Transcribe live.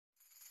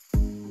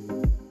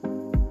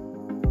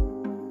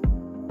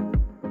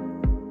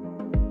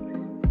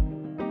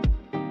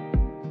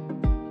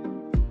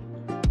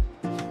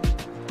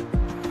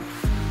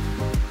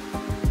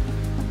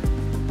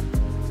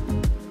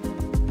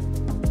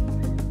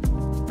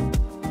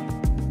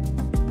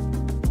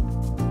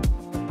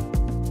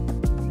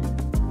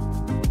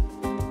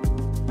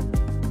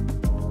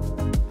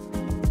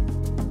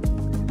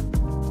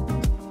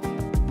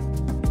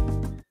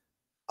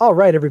All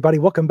right, everybody,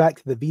 welcome back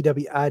to the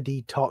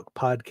VWIDTalk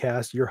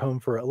Podcast, your home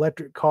for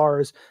electric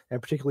cars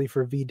and particularly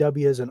for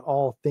VWs and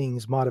all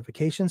things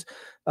modifications.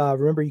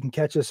 Remember, you can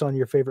catch us on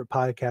your favorite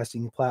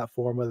podcasting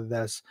platform, whether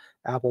that's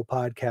Apple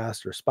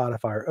Podcast or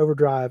Spotify or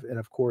Overdrive, and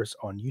of course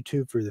on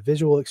YouTube for the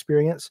visual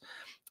experience.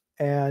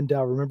 And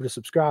remember to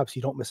subscribe so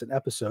you don't miss an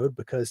episode,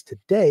 because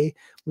today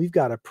we've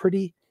got a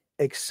pretty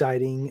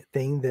exciting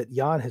thing that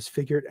Jan has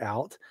figured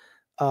out,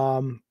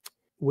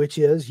 which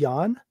is,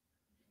 Jan?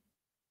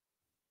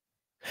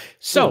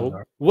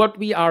 So what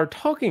we are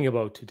talking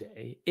about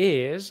today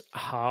is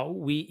how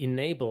we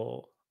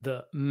enable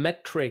the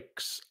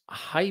Metrics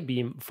high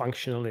beam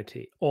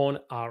functionality on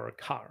our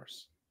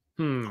cars.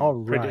 All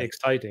right. Pretty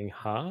exciting,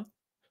 huh?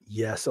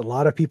 Yes, a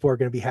lot of people are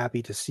going to be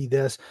happy to see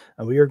this,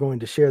 and we are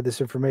going to share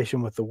this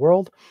information with the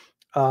world.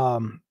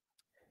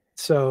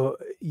 So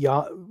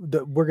yeah,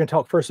 we're going to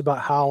talk first about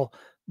how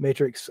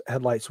Matrix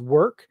headlights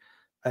work,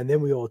 and then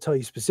we will tell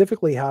you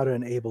specifically how to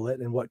enable it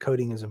and what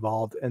coding is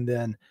involved, and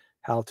then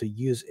how to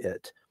use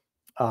it.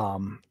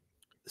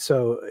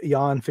 So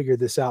Jan figured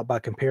this out by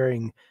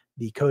comparing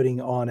the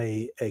coding on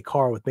a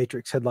car with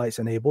Matrix headlights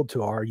enabled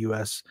to our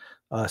US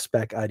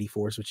spec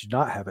ID.4s, which do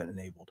not have it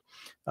enabled.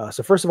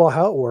 So first of all,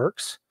 how it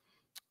works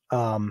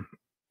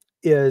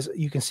is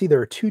you can see there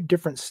are two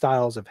different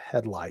styles of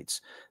headlights.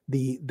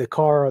 The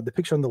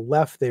picture on the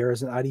left there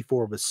is an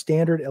ID.4 with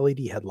standard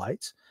LED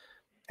headlights,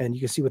 and you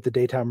can see what the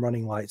daytime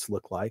running lights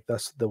look like.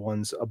 That's the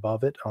ones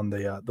above it on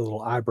the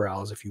little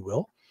eyebrows, if you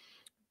will.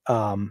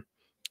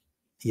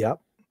 Yep.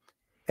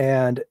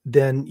 And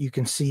then you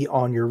can see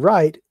on your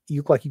right,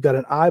 you look like you've got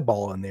an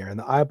eyeball in there, and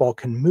the eyeball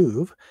can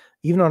move.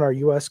 Even on our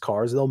US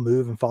cars, they'll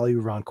move and follow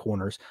you around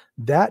corners.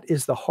 That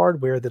is the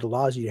hardware that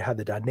allows you to have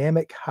the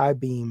dynamic high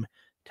beam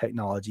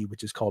technology,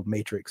 which is called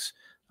Matrix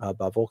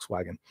by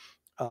Volkswagen.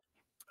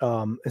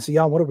 And so,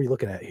 Jan, what are we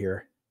looking at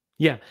here?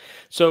 Yeah.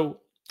 So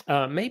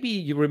maybe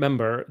you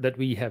remember that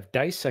we have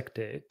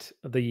dissected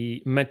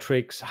the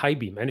Metrics high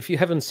beam, and if you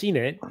haven't seen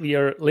it, we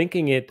are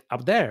linking it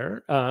up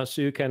there,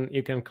 so you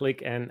can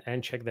click and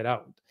check that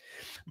out.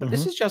 But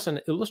this is just an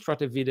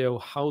illustrative video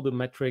how the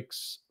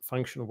Metrics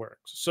function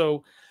works.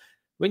 So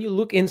when you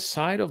look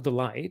inside of the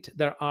light,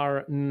 there are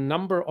a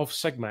number of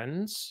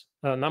segments,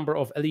 a number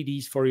of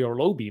LEDs for your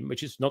low beam,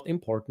 which is not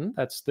important.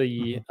 That's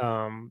the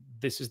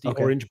this is the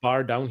orange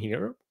bar down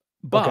here.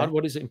 But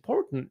what is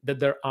important, that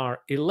there are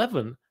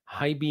 11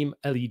 high beam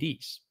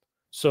LEDs.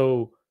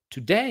 So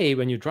today,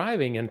 when you're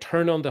driving and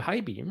turn on the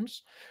high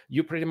beams,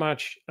 you pretty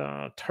much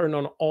turn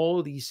on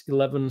all these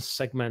 11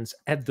 segments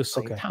at the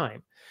same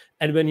time.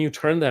 And when you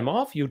turn them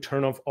off, you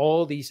turn off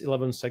all these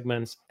 11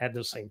 segments at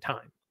the same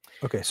time.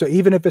 Okay, so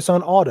even if it's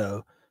on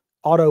auto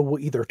will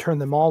either turn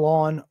them all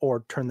on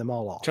or turn them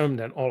all off. Turn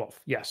them all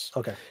off, yes.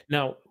 Okay.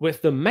 Now,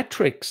 with the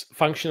Metrics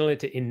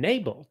functionality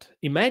enabled,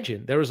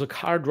 imagine there is a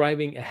car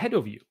driving ahead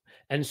of you.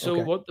 And so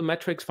what the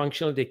Metrics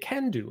functionality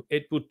can do,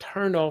 it would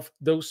turn off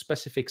those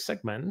specific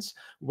segments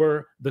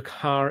where the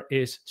car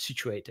is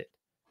situated.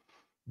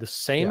 The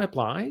same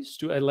applies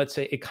to, let's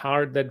say, a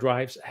car that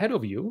drives ahead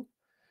of you,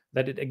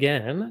 that it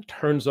again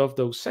turns off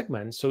those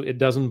segments so it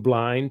doesn't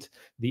blind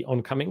the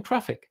oncoming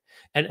traffic.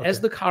 And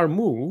as the car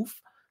moves,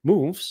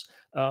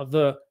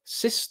 the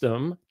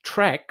system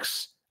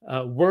tracks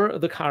where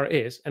the car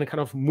is and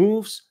kind of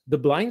moves the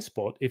blind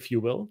spot, if you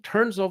will,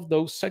 turns off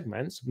those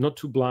segments not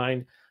to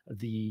blind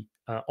the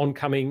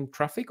oncoming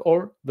traffic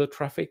or the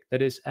traffic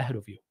that is ahead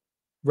of you.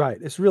 Right.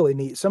 It's really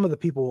neat. Some of the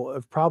people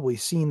have probably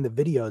seen the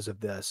videos of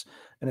this,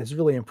 and it's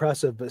really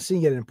impressive, but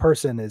seeing it in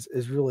person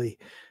is really,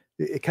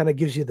 it kind of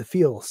gives you the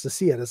feels to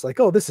see it. It's like,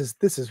 oh, this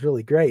is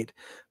really great.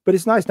 But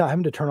it's nice not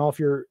having to turn off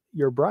your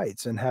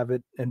brights and have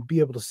it and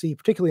be able to see,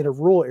 particularly in a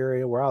rural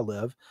area where I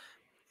live,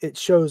 it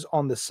shows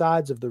on the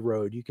sides of the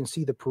road. You can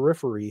see the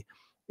periphery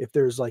if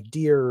there's like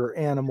deer or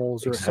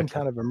animals or some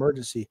kind of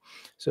emergency.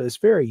 So it's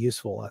very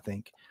useful, I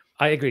think.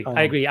 I agree.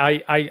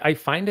 I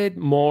find it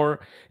more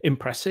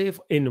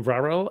impressive in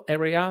rural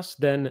areas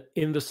than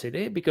in the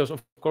city, because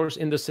of course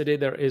in the city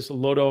there is a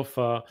lot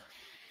of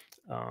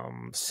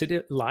city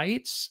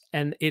lights,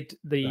 and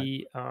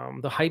the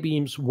high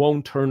beams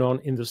won't turn on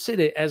in the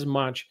city as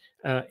much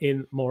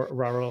in more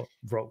rural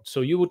roads.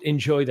 So you would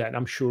enjoy that,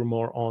 I'm sure,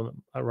 more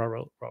on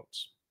rural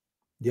roads.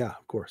 Yeah,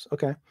 of course.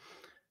 Okay.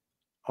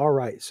 All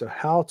right. So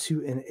how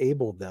to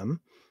enable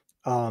them?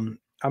 I'm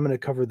going to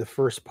cover the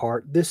first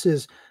part. This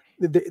is.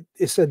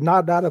 It said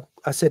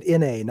I said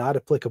NA, not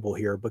applicable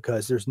here,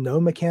 because there's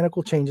no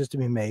mechanical changes to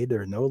be made.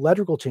 There are no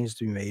electrical changes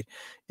to be made.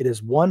 It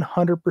is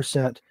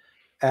 100%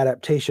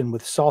 adaptation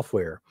with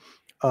software.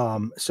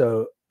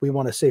 So we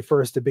want to say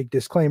first a big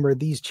disclaimer: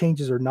 these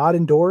changes are not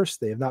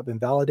endorsed. They have not been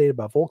validated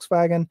by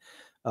Volkswagen.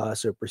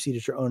 So proceed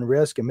at your own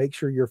risk and make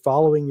sure you're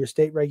following your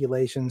state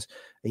regulations.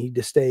 And you need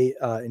to stay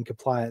in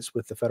compliance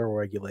with the federal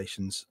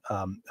regulations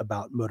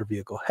about motor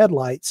vehicle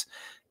headlights.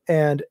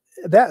 And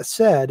that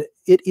said,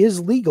 it is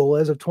legal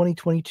as of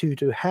 2022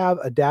 to have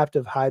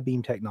adaptive high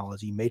beam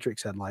technology,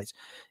 Matrix headlights,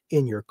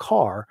 in your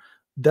car.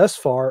 Thus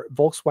far,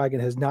 Volkswagen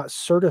has not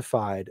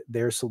certified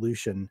their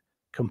solution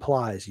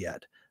complies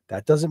yet.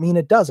 That doesn't mean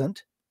it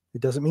doesn't.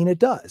 It doesn't mean it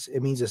does.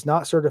 It means it's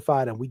not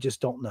certified and we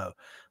just don't know.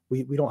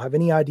 We don't have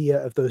any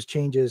idea if those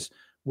changes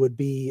would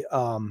be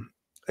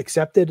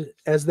accepted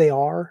as they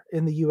are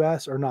in the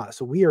US or not.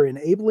 So we are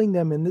enabling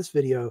them in this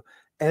video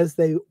as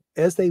they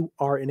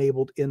are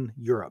enabled in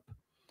Europe.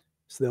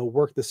 So they'll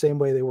work the same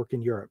way they work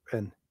in Europe.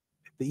 And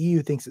if the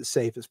EU thinks it's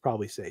safe, it's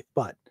probably safe,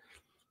 but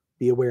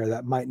be aware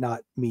that might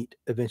not meet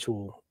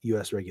eventual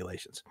US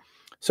regulations.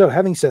 So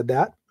having said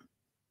that,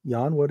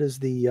 Jan, what is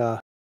the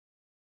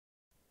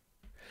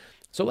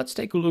So let's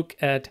take a look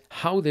at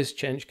how this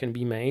change can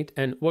be made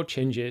and what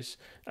changes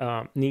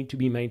need to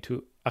be made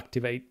to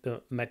activate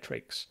the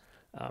metrics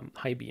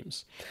high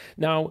beams.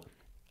 Now,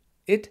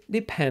 it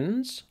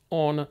depends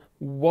on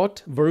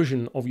what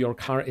version of your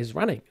car is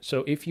running.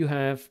 So if you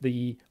have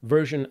the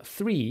version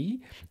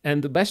 3,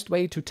 and the best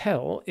way to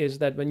tell is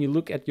that when you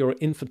look at your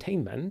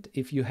infotainment,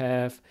 if you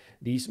have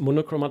these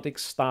monochromatic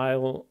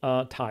style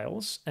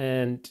tiles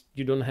and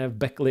you don't have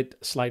backlit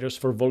sliders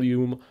for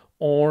volume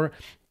or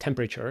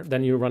temperature,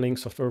 then you're running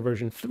software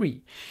version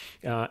 3.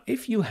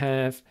 If you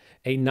have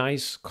a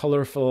nice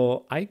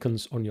colorful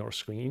icons on your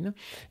screen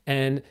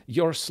and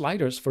your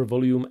sliders for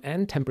volume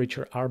and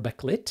temperature are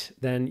backlit,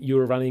 then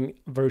you're running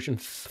version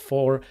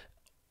 4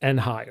 and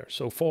higher,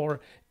 so 4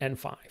 and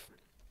 5.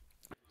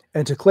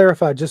 And to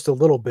clarify just a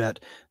little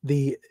bit,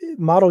 the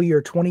model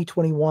year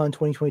 2021,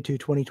 2022,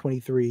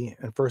 2023,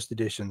 and first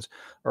editions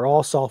are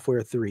all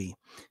software 3.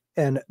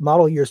 And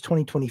model years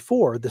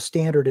 2024, the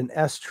standard and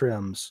S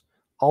trims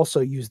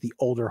also use the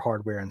older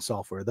hardware and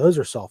software. Those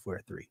are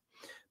software 3.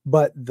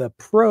 But the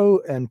Pro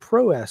and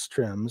Pro S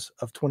trims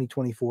of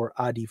 2024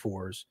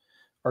 ID.4s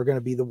are going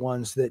to be the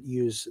ones that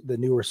use the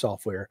newer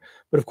software.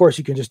 But of course,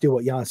 you can just do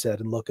what Jan said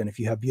and look, and if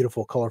you have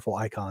beautiful, colorful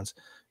icons,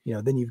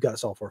 then you've got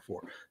software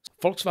 4.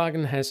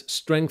 Volkswagen has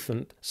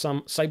strengthened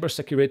some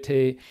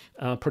cybersecurity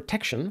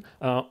protection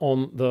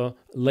on the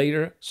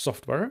later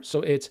software,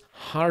 so it's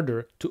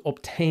harder to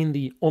obtain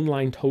the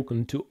online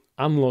token to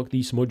unlock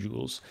these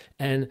modules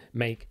and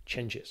make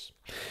changes.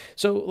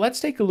 So let's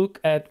take a look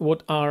at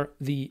what are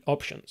the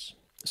options.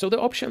 So the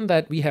option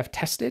that we have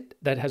tested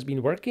that has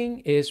been working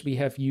is we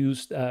have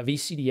used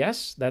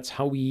VCDS. That's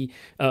how we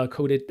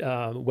coded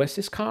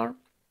Wes's car.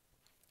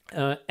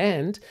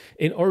 And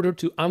in order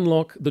to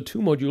unlock the 2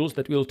 modules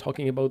that we'll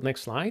talking about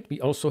next slide, we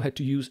also had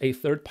to use a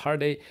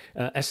third-party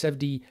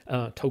SFD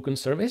token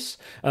service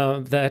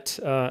that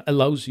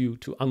allows you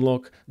to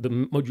unlock the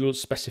modules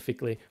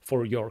specifically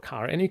for your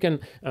car. And you can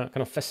kind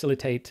of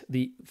facilitate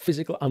the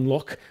physical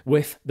unlock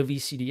with the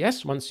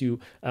VCDS. Once you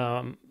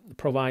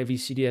provide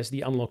VCDS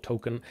the unlock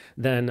token,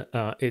 then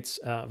it's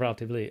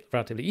relatively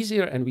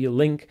easier. And we'll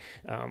link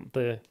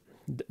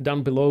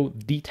down below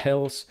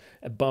details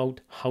about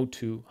how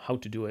to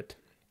do it.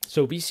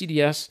 So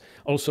VCDS,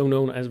 also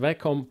known as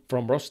VACOM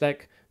from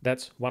Rostec,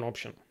 that's one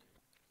option.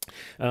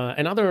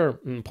 Another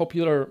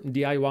popular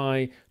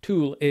DIY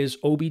tool is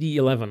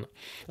OBD11.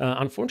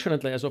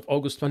 Unfortunately, as of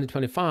August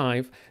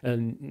 2025,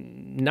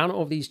 none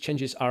of these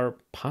changes are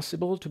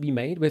possible to be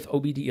made with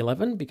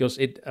OBD11 because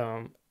it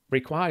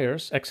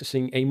requires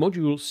accessing a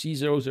module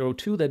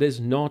C002 that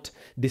is not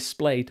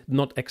displayed,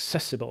 not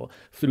accessible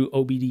through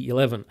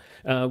OBD11.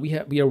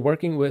 We are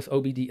working with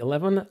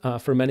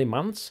OBD11 for many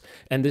months,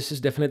 and this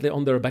is definitely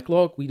on their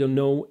backlog. We don't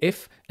know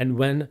if and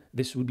when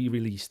this will be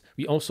released.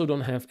 We also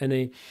don't have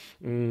any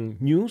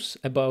news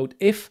about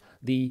if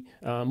the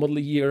model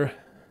year,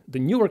 the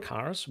newer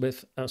cars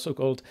with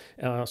so-called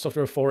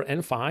software 4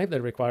 and 5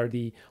 that require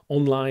the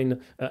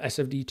online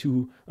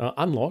SFD2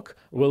 unlock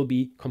will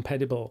be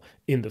compatible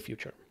in the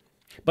future.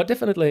 But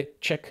definitely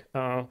check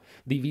the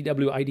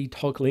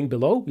VWIDTalk link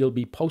below. We'll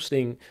be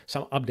posting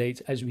some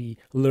updates as we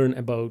learn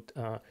about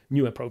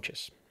new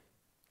approaches.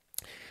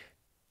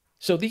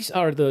 So these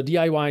are the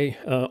DIY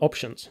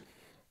options.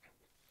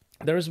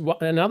 There's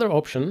another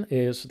option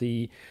is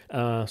the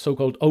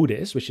so-called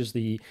ODIS, which is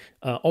the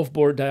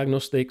off-board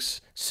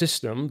diagnostics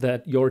system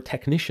that your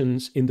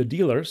technicians in the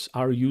dealers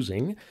are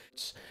using.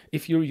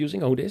 If you're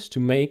using ODIS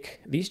to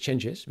make these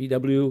changes,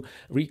 VW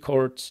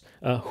records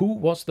who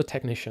was the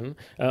technician,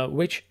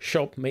 which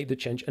shop made the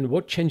change, and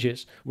what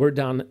changes were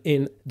done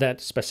in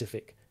that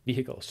specific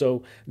vehicle.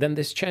 So then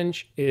this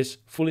change is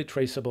fully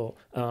traceable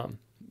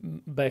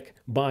back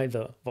by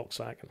the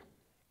Volkswagen.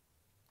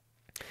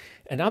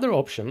 Another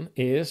option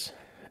is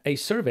a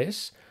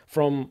service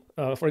from,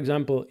 for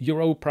example,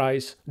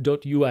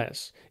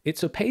 Europrice.us.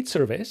 It's a paid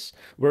service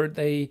where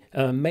they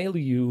mail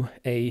you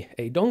a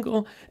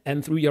dongle,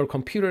 and through your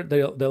computer,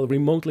 they'll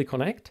remotely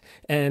connect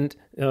and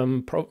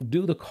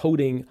do the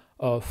coding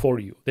for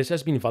you. This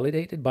has been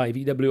validated by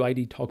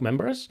VWIDTalk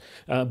members,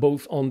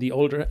 both on the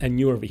older and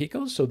newer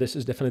vehicles. So this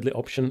is definitely an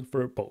option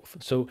for both.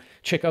 So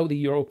check out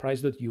the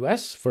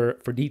Europrice.us for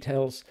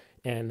details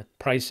and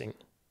pricing.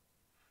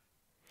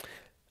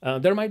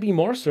 There might be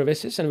more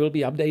services, and we'll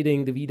be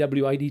updating the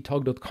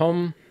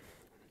VWIDTalk.com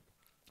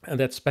and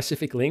that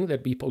specific link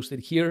that we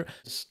posted here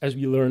as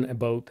we learn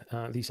about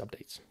these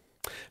updates.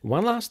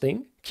 One last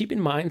thing, keep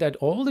in mind that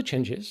all the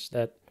changes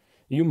that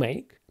you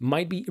make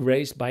might be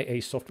erased by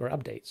a software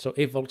update. So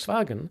if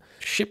Volkswagen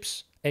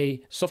ships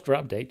a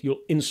software update,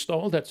 you'll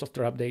install that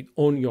software update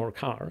on your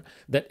car,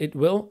 that it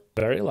will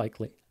very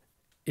likely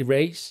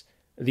erase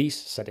these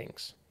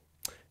settings.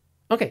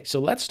 Okay, so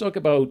let's talk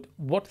about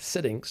what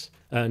settings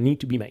need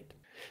to be made.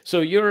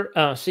 So you're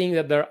seeing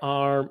that there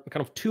are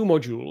kind of two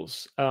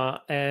modules,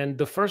 and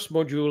the first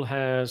module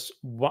has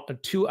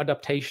two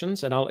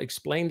adaptations, and I'll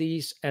explain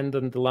these, and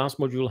then the last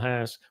module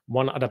has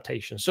one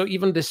adaptation. So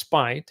even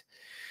despite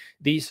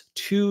these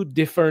two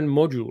different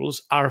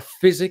modules are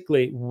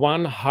physically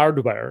one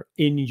hardware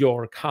in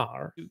your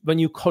car, when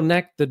you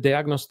connect the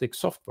diagnostic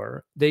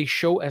software, they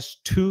show as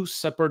two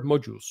separate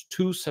modules,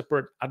 two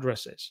separate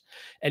addresses,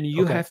 and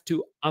you have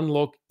to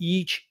unlock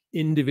each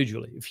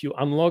individually. If you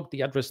unlock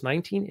the address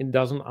 19, it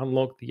doesn't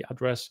unlock the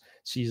address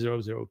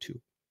C002.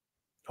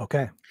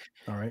 Okay.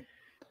 All right.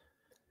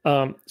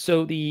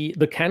 So the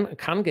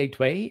CAN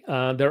gateway,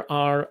 there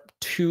are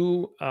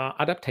two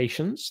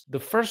adaptations. The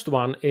first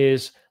one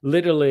is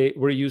literally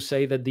where you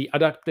say that the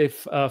adaptive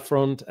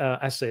front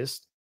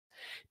assist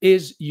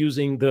is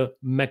using the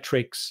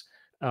metrics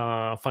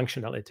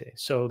functionality.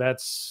 So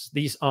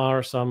these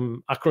are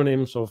some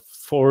acronyms of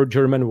 4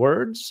 German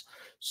words.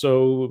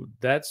 So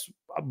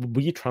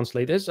we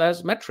translate this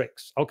as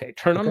metrics. Okay,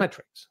 turn on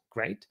metrics.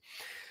 Great.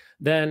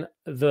 Then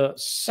the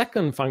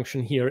second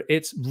function here,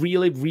 it's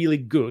really, really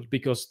good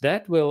because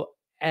that will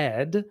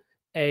add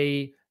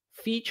a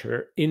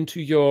feature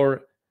into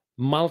your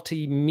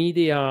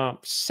multimedia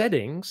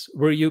settings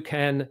where you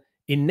can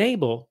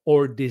enable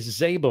or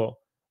disable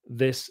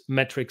this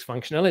metrics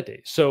functionality.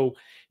 So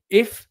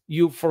if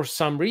you, for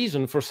some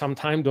reason, for some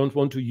time, don't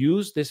want to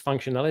use this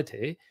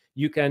functionality,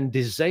 you can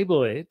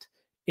disable it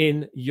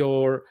in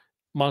your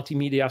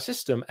multimedia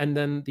system, and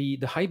then the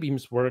high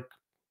beams work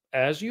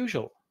as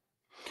usual.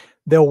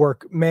 They'll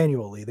work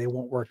manually. They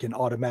won't work in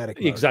automatic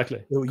mode.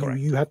 Exactly.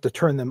 You have to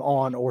turn them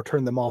on or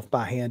turn them off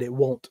by hand. It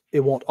won't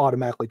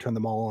automatically turn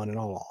them all on and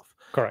all off.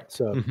 Correct.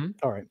 So,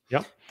 all right.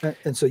 Yep.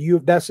 And so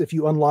that's if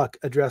you unlock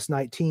address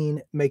 19,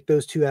 make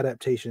those two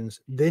adaptations,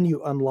 then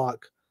you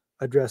unlock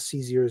address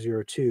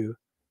C002,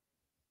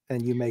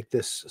 and you make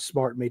this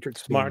smart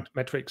matrix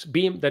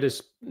beam that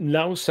is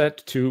now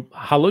set to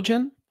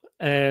halogen,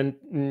 and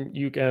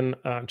you can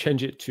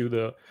change it to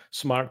the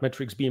smart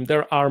metrics beam.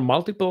 There are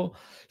multiple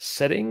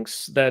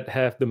settings that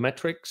have the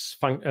metrics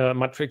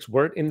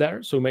word in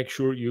there, so make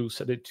sure you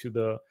set it to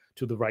the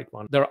right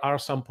one. There are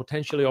some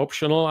potentially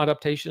optional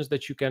adaptations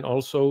that you can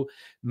also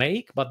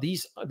make, but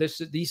these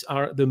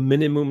are the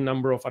minimum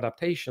number of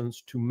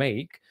adaptations to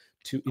make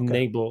to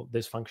enable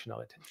this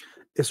functionality.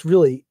 It's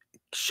really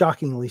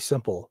shockingly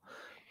simple.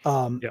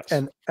 Yes.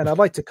 And I'd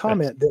like to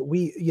comment that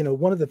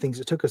one of the things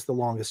that took us the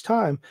longest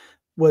time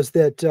was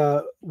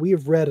that we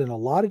have read in a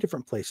lot of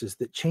different places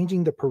that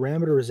changing the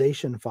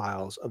parameterization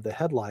files of the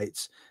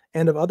headlights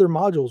and of other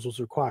modules was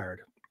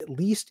required. At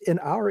least in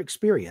our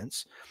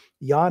experience,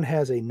 Jan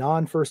has a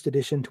non-first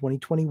edition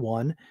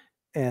 2021,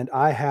 and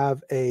I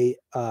have a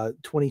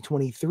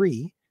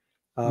 2023.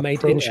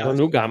 Made in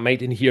Chattanooga,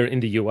 made in here in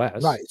the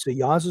US. Right. So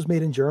Jan's was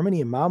made in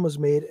Germany and mine was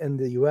made in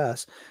the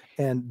US.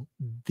 And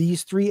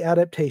these 3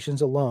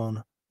 adaptations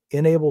alone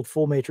enabled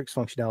full matrix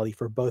functionality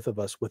for both of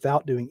us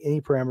without doing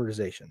any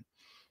parameterization.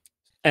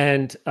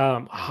 And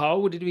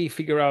how did we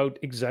figure out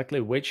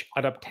exactly which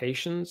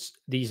adaptations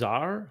these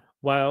are?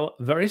 Well,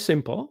 very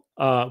simple.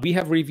 We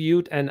have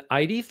reviewed an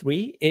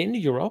ID.3 in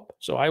Europe.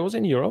 So I was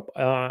in Europe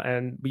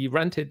and we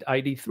rented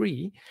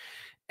ID.3.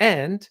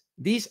 And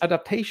these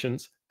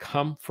adaptations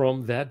come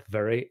from that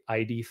very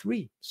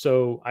ID.3.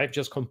 So I've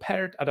just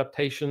compared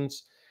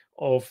adaptations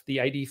of the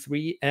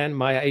ID.3 and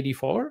my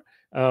ID.4.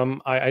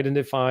 I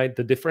identified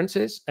the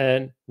differences,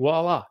 and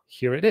voila,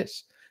 here it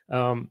is.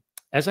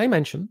 As I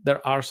mentioned,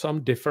 there are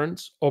some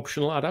different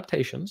optional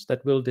adaptations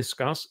that we'll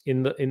discuss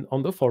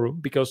on the forum,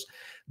 because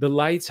the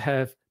lights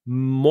have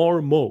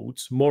more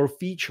modes, more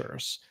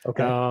features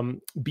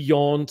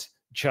beyond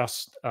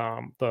just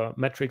the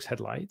metrics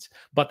headlights.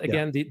 But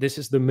again, this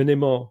is the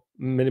minimal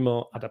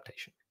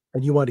adaptation.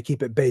 And you want to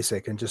keep it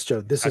basic and just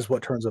show this is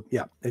what turns up.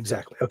 Yeah,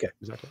 exactly. Okay.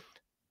 Exactly.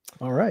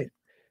 All right.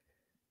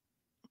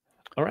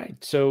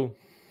 So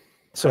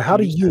how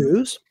to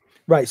use.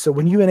 Right. So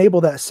when you enable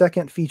that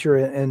second feature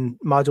in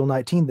module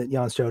 19 that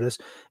Jan showed us,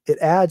 it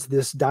adds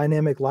this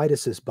dynamic light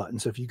assist button.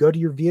 So if you go to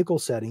your vehicle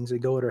settings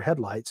and go at our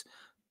headlights,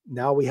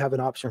 now we have an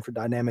option for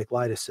dynamic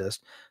light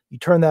assist. You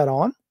turn that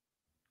on,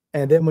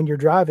 and then when you're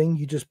driving,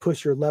 you just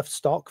push your left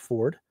stalk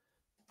forward,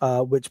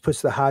 which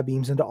puts the high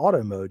beams into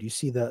auto mode. You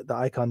see the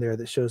icon there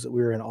that shows that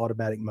we're in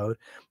automatic mode.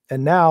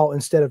 And now,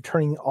 instead of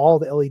turning all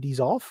the LEDs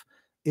off,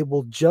 it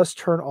will just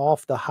turn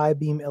off the high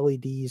beam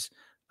LEDs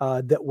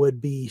that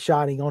would be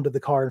shining onto the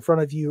car in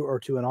front of you or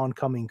to an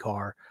oncoming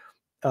car.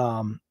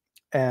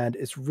 And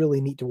it's really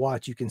neat to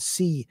watch. You can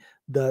see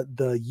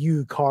the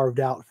U carved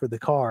out for the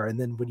car, and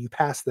then when you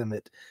pass them,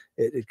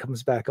 it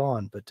comes back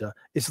on. But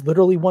it's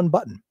literally one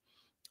button.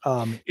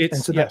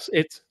 It's It's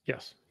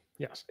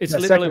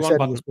literally one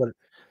button.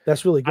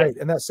 That's really great.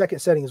 And that second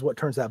setting is what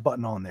turns that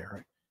button on there,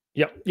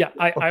 right? Yeah.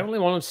 I only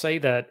want to say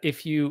that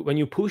when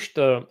you push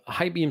the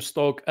high beam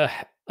stalk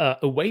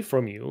away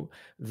from you,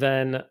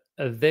 then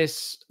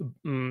this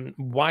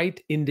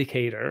white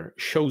indicator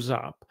shows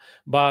up.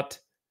 But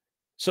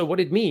so what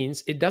it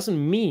means, it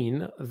doesn't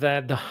mean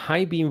that the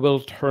high beam will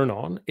turn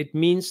on. It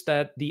means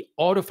that the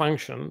auto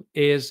function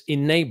is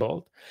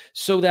enabled,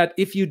 so that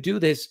if you do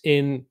this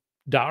in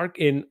dark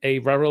in a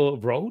rural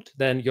road,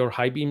 then your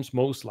high beams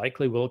most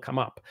likely will come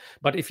up.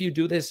 But if you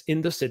do this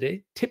in the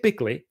city,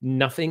 typically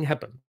nothing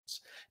happens.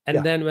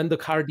 And then when the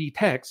car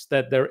detects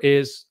that there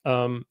is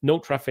no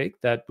traffic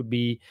that would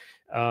be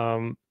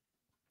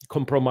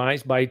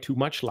compromised by too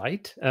much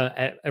light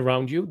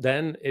around you,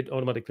 then it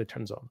automatically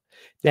turns on.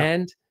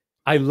 And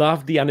I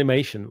love the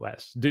animation,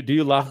 Wes. Do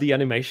you love the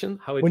animation?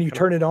 How it when you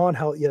turn it on,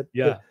 how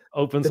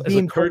opens the as a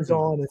beam curtain. comes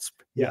on. It's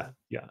yeah.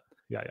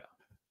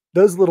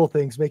 Those little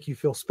things make you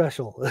feel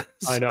special.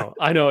 I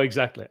know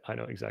exactly.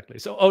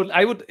 So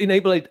I would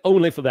enable it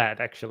only for that,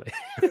 actually.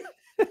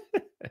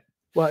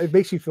 Well, it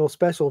makes you feel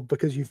special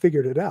because you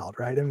figured it out,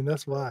 right? I mean,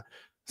 that's why.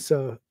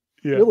 So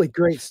really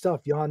great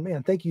stuff, Jan.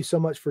 Man, thank you so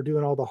much for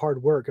doing all the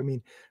hard work. I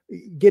mean,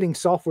 getting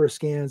software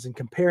scans and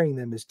comparing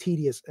them is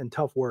tedious and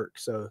tough work.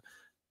 So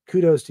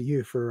kudos to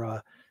you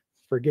for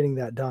getting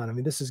that done. I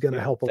mean, this is going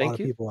to help a lot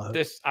of people out.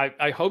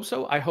 I hope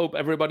so. I hope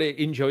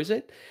everybody enjoys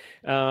it.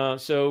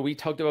 So we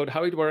talked about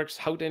how it works,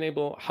 how to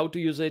enable, how to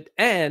use it.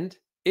 And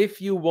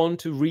if you want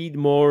to read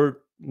more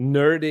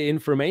nerdy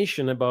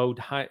information about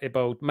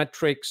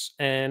metrics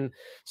and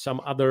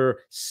some other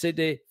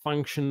city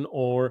function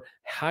or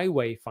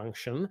highway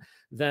function,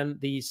 then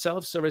the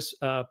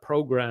self-study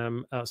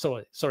program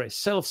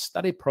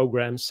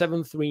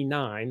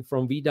 739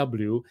 from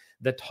VW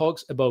that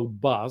talks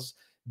about buzz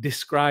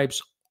describes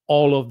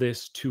all of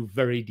this to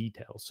very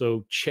detail.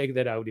 So check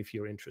that out if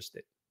you're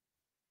interested.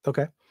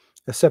 Okay.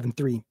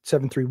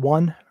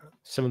 731.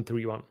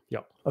 Yeah.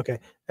 Okay.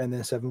 And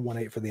then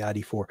 718 for the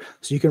ID.4.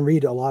 So you can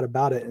read a lot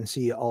about it and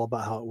see all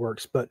about how it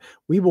works. But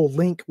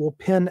we'll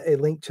pin a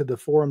link to the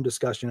forum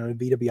discussion on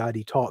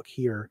VWIDTalk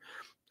here,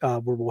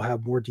 where we'll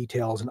have more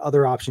details and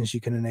other options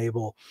you can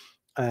enable.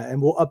 And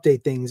we'll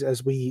update things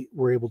as we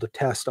were able to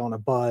test on a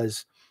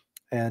Buzz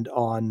and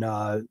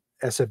on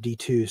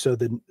SFD2. So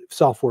the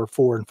software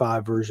 4 and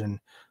 5 version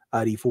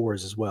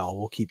ID4s as well.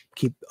 We'll keep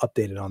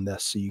updated on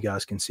this so you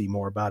guys can see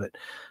more about it.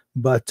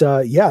 But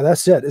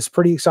that's it. It's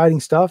pretty exciting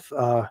stuff.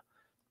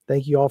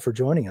 Thank you all for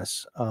joining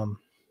us.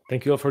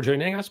 Thank you all for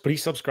joining us.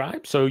 Please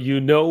subscribe so you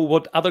know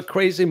what other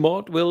crazy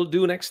mod we'll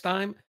do next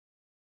time.